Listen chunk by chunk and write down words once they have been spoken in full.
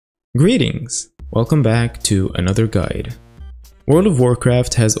Greetings! Welcome back to another guide. World of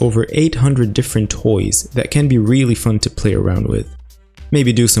Warcraft has over 800 different toys that can be really fun to play around with.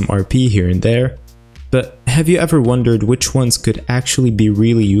 Maybe do some RP here and there, but have you ever wondered which ones could actually be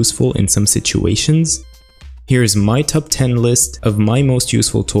really useful in some situations? Here's my top 10 list of my most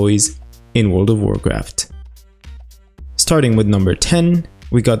useful toys in World of Warcraft. Starting with number 10,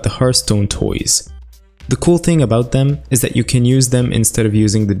 we got the Hearthstone toys. The cool thing about them is that you can use them instead of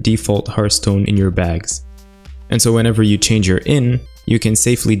using the default Hearthstone in your bags. And so whenever you change your inn, you can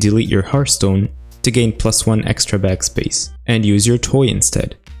safely delete your Hearthstone to gain +1 extra bag space and use your toy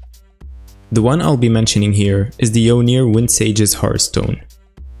instead. The one I'll be mentioning here is the Ionir Windsage's Hearthstone.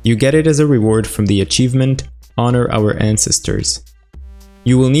 You get it as a reward from the achievement Honor Our Ancestors.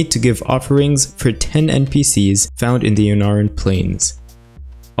 You will need to give offerings for 10 NPCs found in the Ionaran Plains.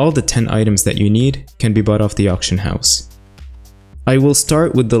 All the 10 items that you need can be bought off the auction house. I will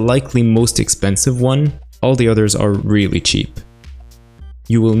start with the likely most expensive one, all the others are really cheap.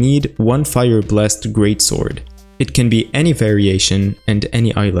 You will need one Fire Blessed Greatsword. It can be any variation and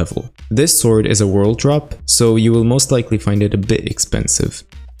any eye level. This sword is a world drop, so you will most likely find it a bit expensive.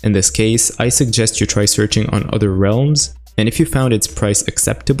 In this case, I suggest you try searching on other realms, and if you found its price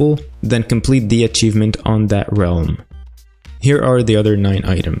acceptable, then complete the achievement on that realm. Here are the other 9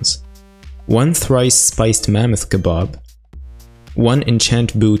 items. 1 Thrice Spiced Mammoth Kebab, 1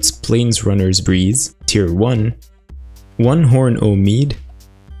 Enchant Boots Plains Runner's Breeze, Tier 1, 1 Horn O Mead,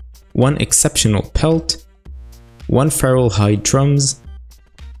 1 Exceptional Pelt, 1 Feral Hide Drums,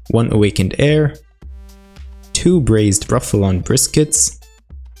 1 Awakened Air, 2 Braised Bruffalon Briskets,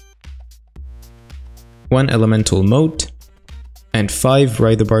 1 Elemental Moat, and 5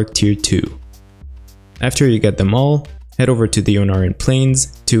 Rytherbark Tier 2. After you get them all, head over to the Ionaran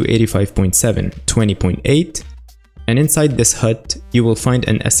Plains to 85.7, 20.8, and inside this hut you will find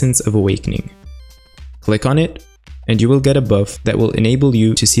an Essence of Awakening. Click on it, and you will get a buff that will enable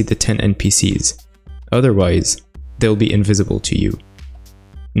you to see the 10 NPCs. Otherwise, they'll be invisible to you.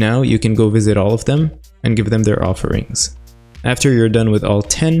 Now you can go visit all of them and give them their offerings. After you're done with all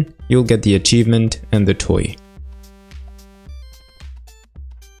 10, you'll get the achievement and the toy.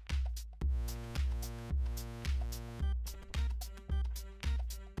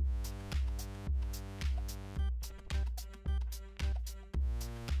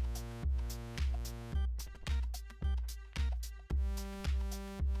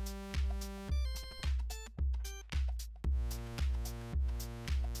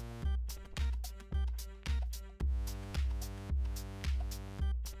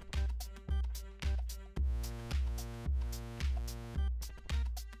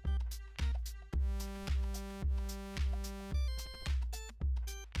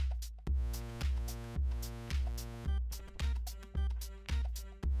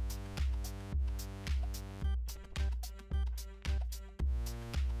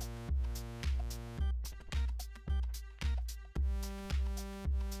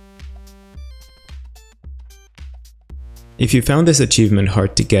 If you found this achievement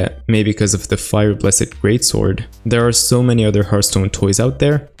hard to get, maybe because of the Fire Blessed Greatsword, there are so many other Hearthstone toys out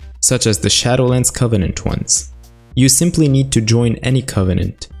there, such as the Shadowlands Covenant ones. You simply need to join any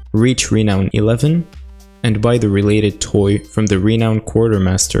Covenant, reach Renown 11, and buy the related toy from the Renown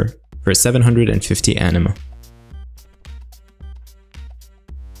Quartermaster for 750 anima.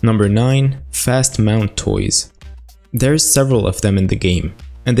 Number 9. Fast Mount Toys. There's several of them in the game,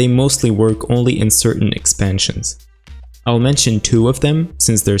 and they mostly work only in certain expansions. I'll mention 2 of them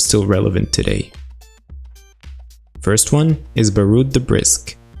since they're still relevant today. First one is Barud the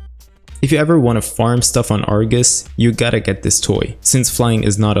Brisk. If you ever want to farm stuff on Argus, you gotta get this toy, since flying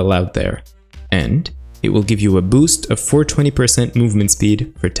is not allowed there. And it will give you a boost of 420% movement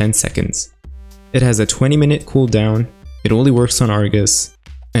speed for 10 seconds. It has a 20-minute cooldown, it only works on Argus,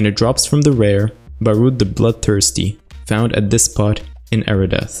 and it drops from the rare Barud the Bloodthirsty, found at this spot in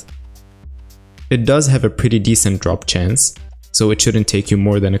Eredeth. It does have a pretty decent drop chance, so it shouldn't take you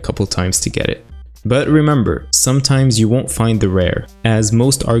more than a couple times to get it. But remember, sometimes you won't find the rare, as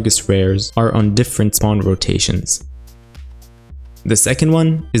most Argus rares are on different spawn rotations. The second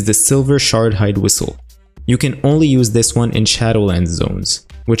one is the Silver Shardhide Whistle. You can only use this one in Shadowlands zones,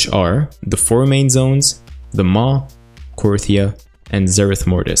 which are the 4 main zones, the Maw, Korthia, and Zereth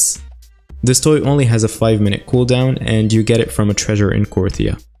Mortis. This toy only has a 5-minute cooldown and you get it from a treasure in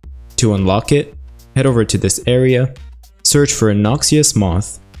Korthia. To unlock it, head over to this area, search for a Noxious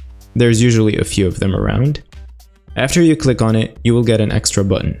Moth, there's usually a few of them around. After you click on it, you will get an extra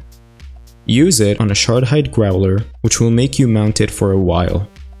button. Use it on a Shardhide Growler, which will make you mount it for a while.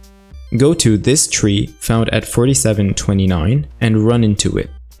 Go to this tree found at 4729 and run into it.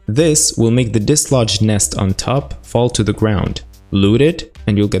 This will make the dislodged nest on top fall to the ground. Loot it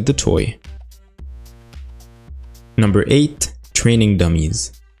and you'll get the toy. Number 8. Training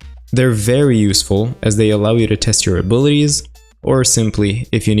dummies. They're very useful as they allow you to test your abilities, or simply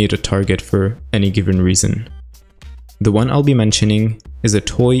if you need a target for any given reason. The one I'll be mentioning is a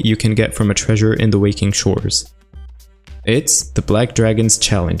toy you can get from a treasure in the Waking Shores. It's the Black Dragon's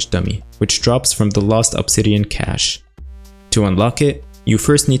Challenge dummy, which drops from the Lost Obsidian cache. To unlock it, you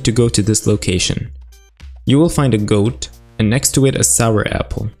first need to go to this location. You will find a goat and next to it a sour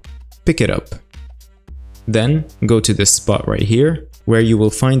apple. Pick it up. Then go to this spot right here, where you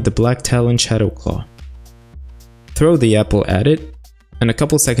will find the Black Talon Shadowclaw. Throw the apple at it, and a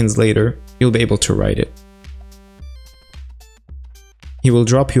couple seconds later, you'll be able to ride it. He will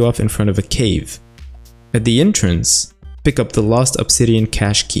drop you off in front of a cave. At the entrance, pick up the Lost Obsidian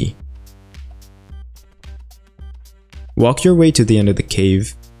cache key. Walk your way to the end of the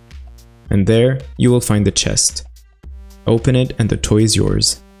cave, and there you will find the chest. Open it and the toy is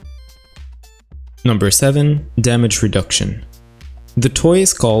yours. Number 7. Damage Reduction. The toy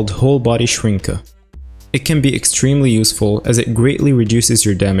is called Whole Body Shrinker. It can be extremely useful as it greatly reduces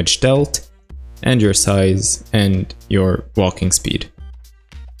your damage dealt, and your size, and your walking speed.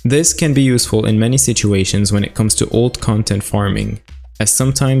 This can be useful in many situations when it comes to old content farming, as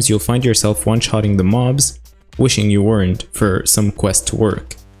sometimes you'll find yourself one-shotting the mobs, wishing you weren't for some quest to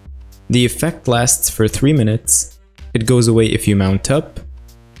work. The effect lasts for 3 minutes, it goes away if you mount up,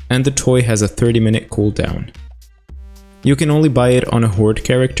 and the toy has a 30-minute cooldown. You can only buy it on a Horde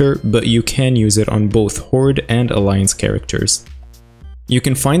character, but you can use it on both Horde and Alliance characters. You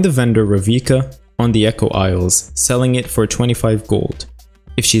can find the vendor Ravika on the Echo Isles, selling it for 25 gold.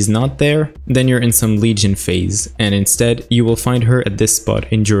 If she's not there, then you're in some Legion phase, and instead you will find her at this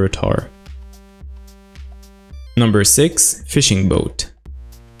spot in Durotar. Number 6. Fishing Boat.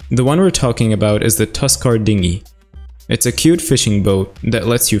 The one we're talking about is the Tuskar Dinghy. It's a cute fishing boat that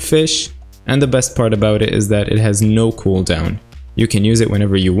lets you fish, and the best part about it is that it has no cooldown. You can use it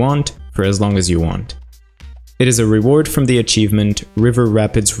whenever you want, for as long as you want. It is a reward from the achievement River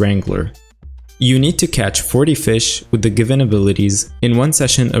Rapids Wrangler. You need to catch 40 fish with the given abilities in one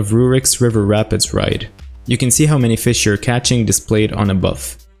session of Rurik's River Rapids ride. You can see how many fish you're catching displayed on a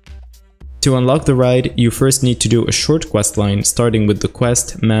buff. To unlock the ride, you first need to do a short quest line starting with the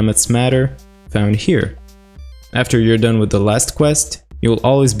quest Mammoth's Matter, found here. After you're done with the last quest, you'll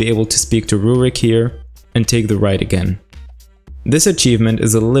always be able to speak to Rurik here and take the ride again. This achievement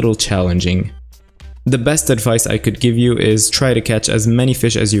is a little challenging. The best advice I could give you is try to catch as many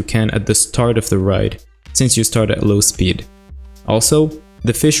fish as you can at the start of the ride, since you start at low speed. Also,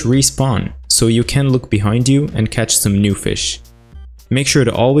 the fish respawn, so you can look behind you and catch some new fish. Make sure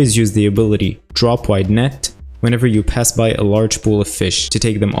to always use the ability Drop Wide Net whenever you pass by a large pool of fish to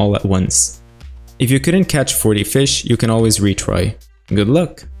take them all at once. If you couldn't catch 40 fish, you can always retry. Good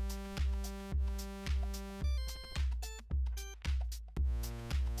luck!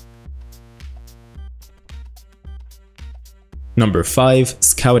 Number 5.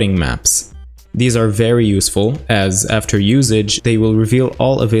 Scouting Maps. These are very useful as, after usage, they will reveal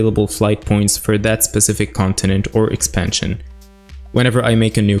all available flight points for that specific continent or expansion. Whenever I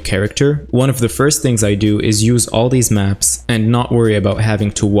make a new character, one of the first things I do is use all these maps and not worry about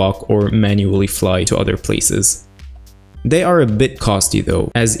having to walk or manually fly to other places. They are a bit costly though,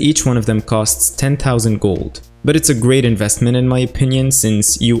 as each one of them costs 10,000 gold. But it's a great investment in my opinion,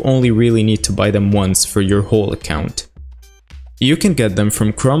 since you only really need to buy them once for your whole account. You can get them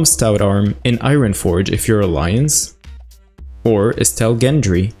from Crom Stoutarm in Ironforge if you're Alliance, or Estelle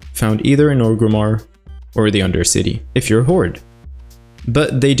Gendry, found either in Orgrimmar or the Undercity if you're Horde.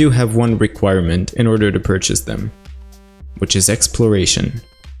 But they do have one requirement in order to purchase them, which is exploration.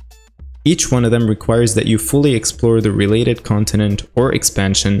 Each one of them requires that you fully explore the related continent or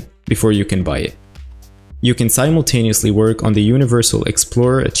expansion before you can buy it. You can simultaneously work on the Universal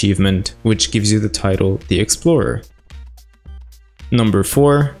Explorer achievement, which gives you the title The Explorer. Number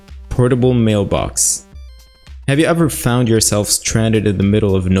 4. Portable Mailbox. Have you ever found yourself stranded in the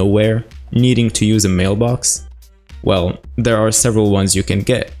middle of nowhere, needing to use a mailbox? Well, there are several ones you can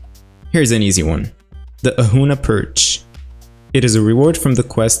get. Here's an easy one. The Ahuna Perch. It is a reward from the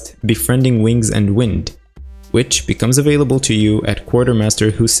quest Befriending Wings and Wind, which becomes available to you at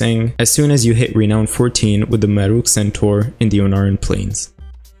Quartermaster Hussein as soon as you hit Renown 14 with the Maruk Centaur in the Onaran Plains.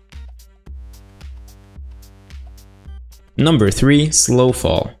 Number 3.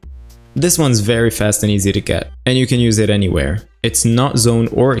 Slowfall. This one's very fast and easy to get, and you can use it anywhere. It's not zone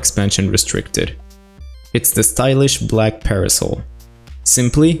or expansion restricted. It's the stylish black parasol.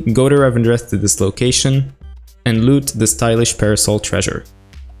 Simply go to Revendreth to this location and loot the stylish parasol treasure.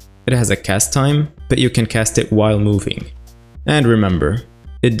 It has a cast time, but you can cast it while moving. And remember,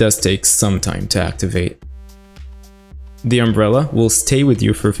 it does take some time to activate. The umbrella will stay with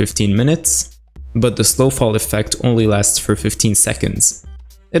you for 15 minutes, but the slow fall effect only lasts for 15 seconds.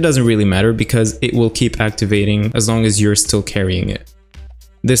 It doesn't really matter because it will keep activating as long as you're still carrying it.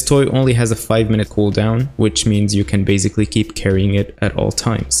 This toy only has a 5-minute cooldown, which means you can basically keep carrying it at all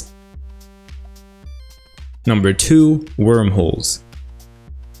times. Number 2, wormholes.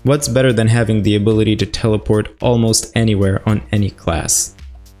 What's better than having the ability to teleport almost anywhere on any class?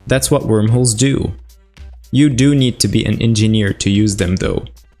 That's what wormholes do. You do need to be an engineer to use them though,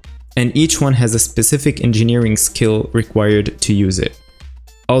 and each one has a specific engineering skill required to use it.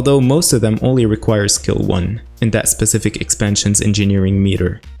 Although most of them only require skill 1 in that specific expansion's engineering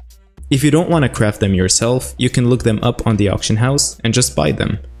meter. If you don't want to craft them yourself, you can look them up on the auction house and just buy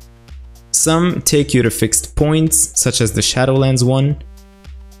them. Some take you to fixed points, such as the Shadowlands one,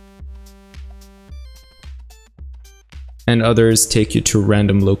 and others take you to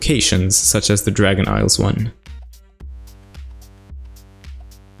random locations, such as the Dragon Isles one.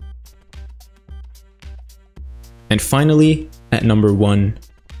 And finally, at number 1,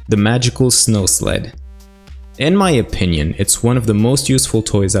 the magical snow sled. In my opinion, it's one of the most useful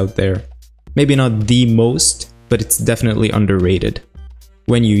toys out there. Maybe not the most, but it's definitely underrated.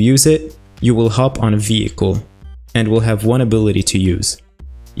 When you use it, you will hop on a vehicle and will have one ability to use.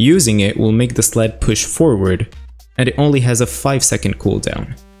 Using it will make the sled push forward, and it only has a 5-second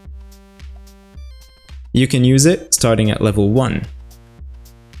cooldown. You can use it starting at level 1.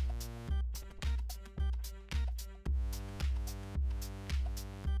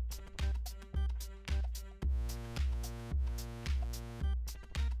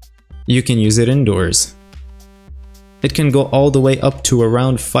 You can use it indoors. It can go all the way up to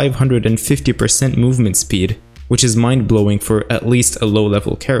around 550% movement speed, which is mind-blowing for at least a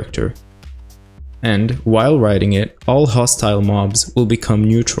low-level character. And while riding it, all hostile mobs will become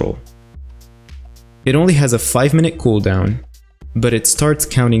neutral. It only has a 5-minute cooldown, but it starts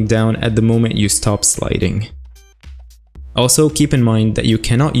counting down at the moment you stop sliding. Also, keep in mind that you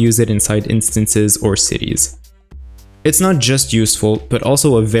cannot use it inside instances or cities. It's not just useful, but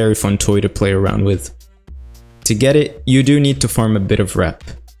also a very fun toy to play around with. To get it, you do need to farm a bit of rep.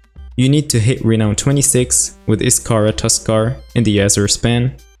 You need to hit Renown 26 with Iskara Tuskar in the Azure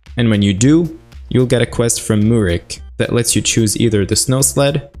span, and when you do, you'll get a quest from Murik that lets you choose either the snow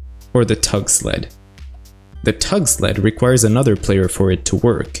sled or the tug sled. The tug sled requires another player for it to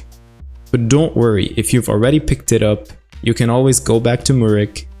work. But don't worry, if you've already picked it up, you can always go back to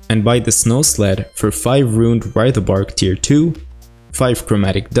Murik and buy the snow sled for 5 runed Writherbark tier 2, 5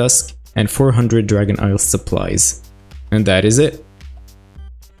 chromatic dusk, and 400 Dragon Isles supplies. And that is it.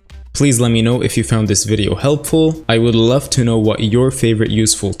 Please let me know if you found this video helpful. I would love to know what your favorite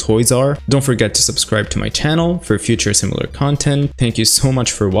useful toys are. Don't forget to subscribe to my channel for future similar content. Thank you so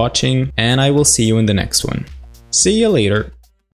much for watching, and I will see you in the next one. See you later.